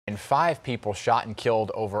And 5 people shot and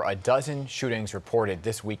killed, over a dozen shootings reported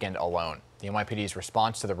this weekend alone. The NYPD's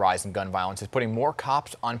response to the rise in gun violence is putting more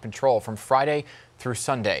cops on patrol from Friday through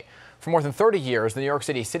Sunday. For more than 30 years, the New York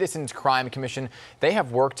City Citizens Crime Commission, they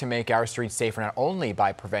have worked to make our streets safer not only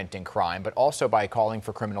by preventing crime, but also by calling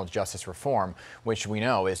for criminal justice reform, which we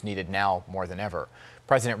know is needed now more than ever.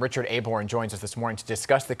 President Richard Aborn joins us this morning to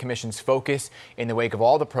discuss the commission's focus in the wake of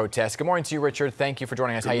all the protests. Good morning to you, Richard. Thank you for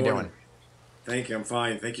joining us. How you doing? Thank you. I'm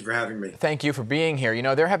fine. Thank you for having me. Thank you for being here. You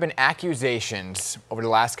know, there have been accusations over the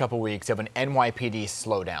last couple of weeks of an NYPD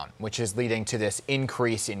slowdown, which is leading to this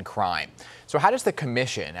increase in crime. So how does the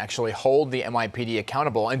commission actually hold the NYPD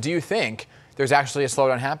accountable? And do you think there's actually a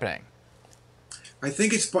slowdown happening? I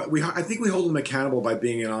think we hold them accountable by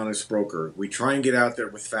being an honest broker. We try and get out there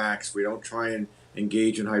with facts. We don't try and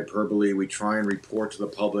engage in hyperbole. We try and report to the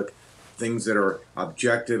public things that are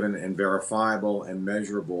objective and verifiable and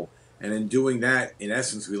measurable. And in doing that, in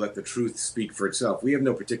essence, we let the truth speak for itself. We have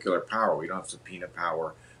no particular power. We don't have subpoena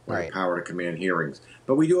power or the power to command hearings.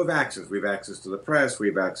 But we do have access. We have access to the press, we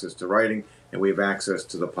have access to writing, and we have access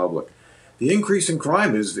to the public. The increase in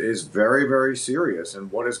crime is very, very serious.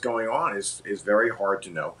 And what is going on is very hard to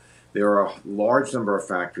know. There are a large number of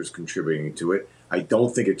factors contributing to it. I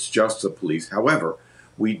don't think it's just the police. However,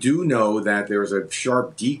 we do know that there's a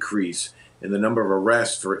sharp decrease in the number of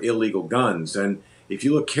arrests for illegal guns. And if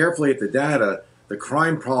you look carefully at the data, the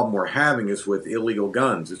crime problem we're having is with illegal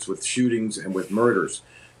guns. It's with shootings and with murders.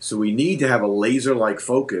 So we need to have a laser-like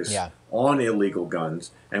focus on illegal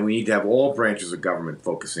guns, and we need to have all branches of government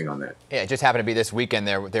focusing on that. Yeah, it just happened to be this weekend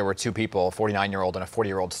there were 2 people, a 49-year-old and a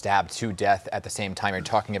 40-year-old, stabbed to death at the same time. You're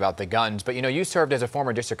talking about the guns. But, you know, you served as a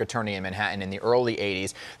former district attorney in Manhattan in the early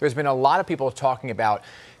 80s. There's been a lot of people talking about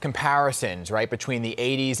comparisons, right, between the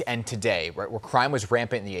 80s and today, right, where crime was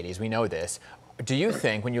rampant in the 80s. We know this. Do you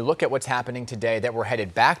think, when you look at what's happening today, that we're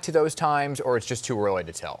headed back to those times, or it's just too early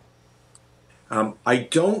to tell? I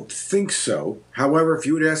don't think so. However, if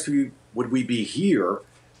you would ask me, would we be here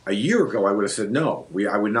a year ago, I would have said no.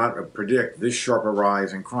 I would not predict this sharp a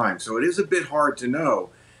rise in crime. So it is a bit hard to know,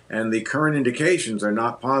 and the current indications are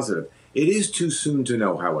not positive. It is too soon to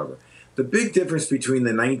know, however. The big difference between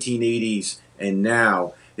the 1980s and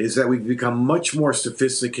now is that we've become much more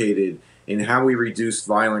sophisticated in how we reduce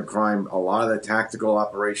violent crime. A lot of the tactical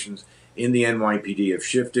operations in the NYPD have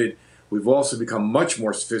shifted. We've also become much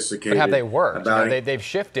more sophisticated. But have they worked? They've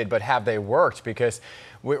shifted, but have they worked? Because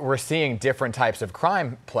we're seeing different types of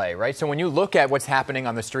crime play, right? So when you look at what's happening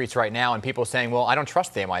on the streets right now and people saying, well, I don't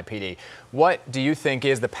trust the NYPD, what do you think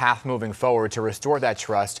is the path moving forward to restore that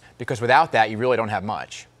trust? Because without that, you really don't have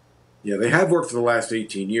much. Yeah, they have worked for the last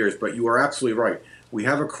 18 years, but you are absolutely right. We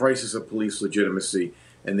have a crisis of police legitimacy,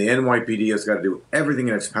 and the NYPD has got to do everything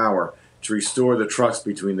in its power to restore the trust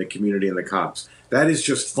between the community and the cops. That is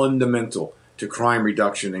just fundamental to crime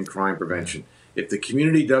reduction and crime prevention. If the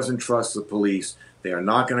community doesn't trust the police, they are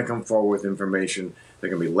not going to come forward with information.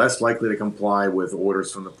 They're going to be less likely to comply with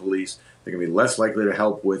orders from the police. They're going to be less likely to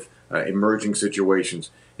help with emerging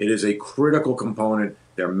situations. It is a critical component.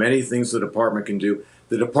 There are many things the department can do.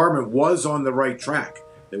 The department was on the right track.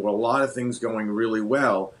 There were a lot of things going really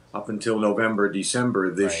well up until November,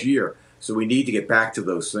 December this year. So we need to get back to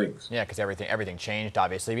those things. Yeah, because everything changed,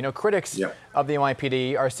 obviously. You know, critics of the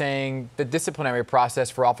NYPD are saying the disciplinary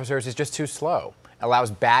process for officers is just too slow.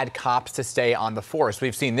 Allows bad cops to stay on the force.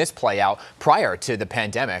 We've seen this play out prior to the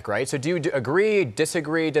pandemic, right? So do you agree,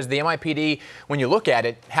 disagree? Does the NYPD, when you look at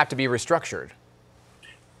it, have to be restructured?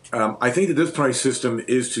 I think the disciplinary system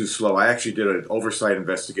is too slow. I actually did an oversight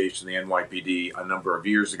investigation in the NYPD a number of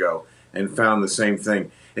years ago and found the same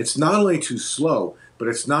thing. It's not only too slow, but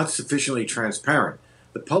it's not sufficiently transparent.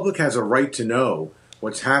 The public has a right to know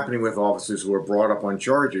what's happening with officers who are brought up on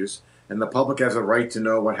charges, and the public has a right to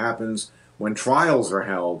know what happens when trials are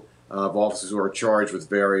held of officers who are charged with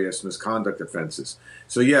various misconduct offenses.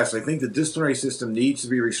 So yes, I think the disciplinary system needs to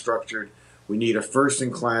be restructured. We need a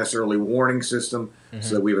first-in-class early warning system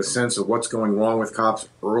so that we have a sense of what's going wrong with cops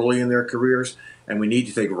early in their careers, and we need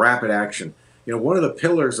to take rapid action. You know, one of the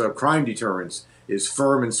pillars of crime deterrence is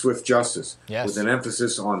firm and swift justice, with an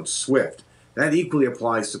emphasis on swift. That equally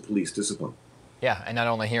applies to police discipline. Yeah, and not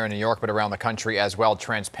only here in New York, but around the country as well.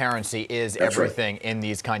 Transparency is everything in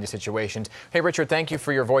these kinds of situations. Hey, Richard, thank you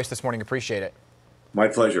for your voice this morning. Appreciate it. My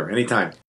pleasure. Anytime.